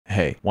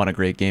Hey, want a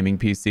great gaming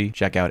PC?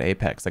 Check out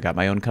Apex. I got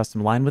my own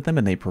custom line with them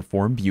and they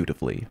perform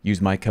beautifully.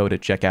 Use my code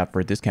at checkout for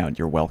a discount.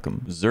 You're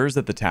welcome. Zers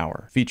at the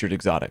Tower. Featured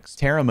exotics.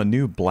 Tarum a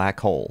new black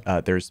hole.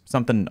 There's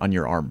something on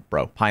your arm,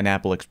 bro.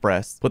 Pineapple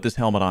Express. Put this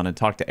helmet on and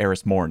talk to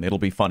Eris Morn. It'll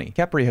be funny.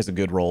 Kepri has a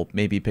good role.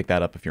 Maybe pick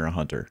that up if you're a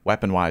hunter.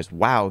 Weapon-wise,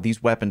 wow,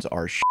 these weapons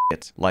are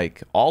shit.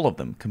 Like, all of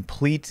them.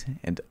 Complete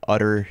and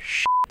utter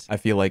shit. I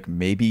feel like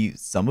maybe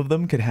some of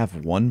them could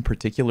have one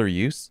particular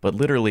use, but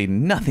literally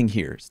nothing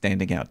here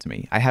standing out to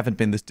me. I haven't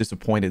been this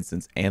disappointed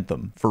since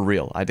Anthem. For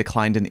real, I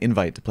declined an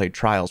invite to play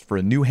Trials for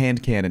a new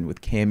hand cannon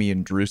with Cammy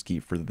and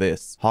Drewski for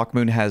this.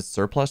 Hawkmoon has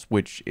Surplus,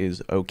 which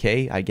is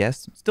okay, I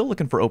guess. Still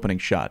looking for opening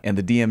shot. And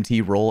the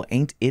DMT roll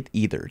ain't it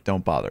either.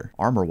 Don't bother.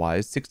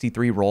 Armor-wise,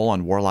 63 roll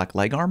on Warlock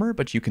leg armor,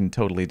 but you can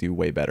totally do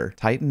way better.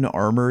 Titan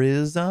armor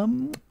is,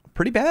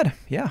 pretty bad.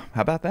 Yeah,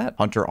 how about that?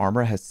 Hunter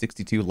armor has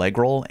 62 leg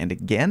roll, and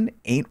again,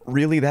 ain't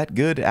really that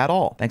good at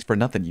all. Thanks for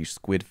nothing, you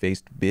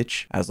squid-faced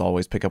bitch. As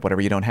always, pick up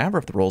whatever you don't have, or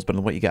if the roll's better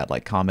than what you got,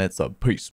 like comments, peace.